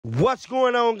What's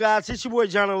going on, guys? It's your boy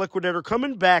Johnny Liquidator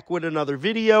coming back with another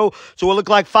video. So it looked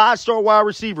like five-star wide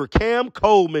receiver Cam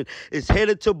Coleman is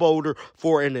headed to Boulder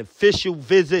for an official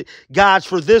visit. Guys,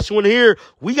 for this one here,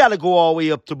 we got to go all the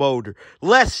way up to Boulder.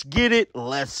 Let's get it.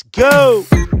 Let's go.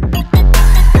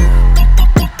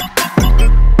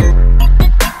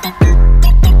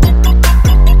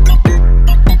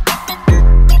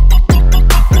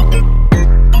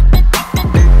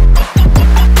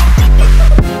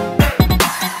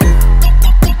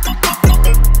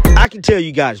 Tell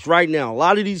you guys right now, a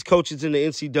lot of these coaches in the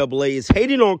NCAA is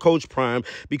hating on Coach Prime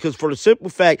because for the simple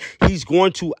fact he's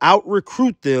going to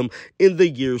out-recruit them in the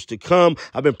years to come.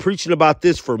 I've been preaching about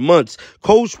this for months.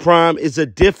 Coach Prime is a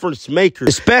difference maker,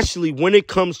 especially when it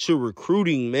comes to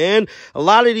recruiting, man. A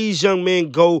lot of these young men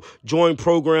go join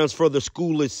programs for the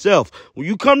school itself. When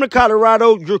you come to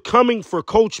Colorado, you're coming for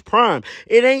Coach Prime.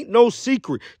 It ain't no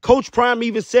secret. Coach Prime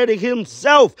even said it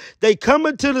himself. They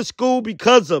coming to the school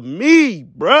because of me,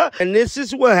 bruh. And this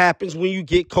is what happens when you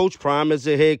get Coach Prime as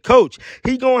a head coach.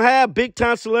 He gonna have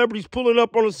big-time celebrities pulling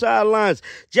up on the sidelines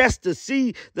just to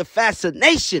see the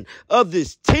fascination of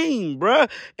this team, bruh.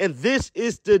 And this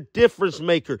is the difference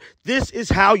maker. This is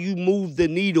how you move the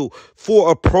needle for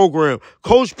a program.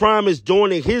 Coach Prime is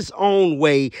doing it his own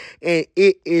way, and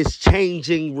it is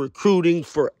changing recruiting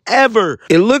forever.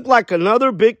 It looked like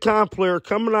another big-time player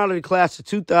coming out of the class of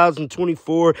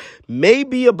 2024 may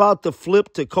be about to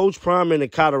flip to Coach Prime in the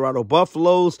Colorado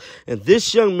Buffaloes, and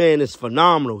this young man is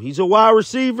phenomenal. He's a wide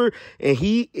receiver, and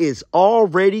he is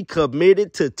already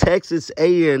committed to Texas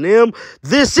A&M.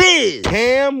 This is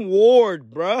Cam Ward,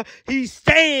 bruh. He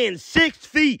stands 6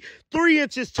 feet, 3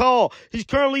 inches tall. He's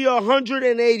currently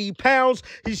 180 pounds.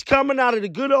 He's coming out of the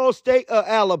good old state of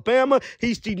Alabama.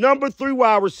 He's the number 3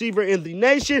 wide receiver in the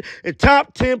nation and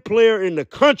top 10 player in the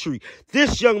country.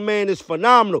 This young man is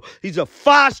phenomenal. He's a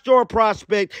 5-star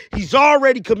prospect. He's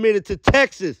already committed to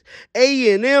Texas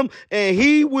A&M, and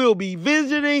he will be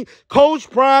visiting Coach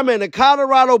Prime and the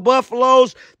Colorado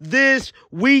Buffaloes this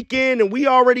weekend. And we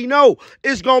already know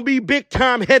it's going to be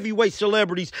big-time heavyweight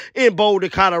celebrities in Boulder,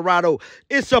 Colorado.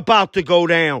 It's about to go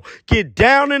down. Get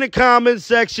down in the comment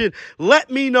section.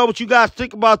 Let me know what you guys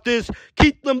think about this.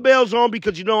 Keep them bells on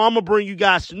because you know I'm going to bring you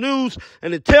guys the news.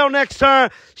 And until next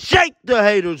time, shake the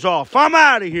haters off. I'm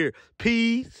out of here.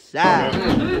 Peace out.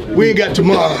 We ain't got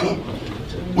tomorrow.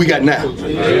 We got now.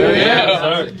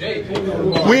 Yeah.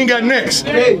 We ain't got next.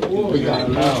 We got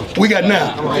now. We got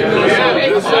now.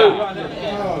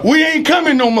 We ain't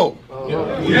coming no more. We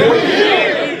here. We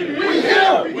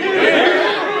here. We here.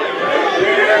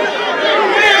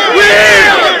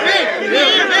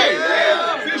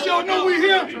 Since y'all know we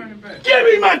here, give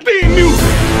me my theme music.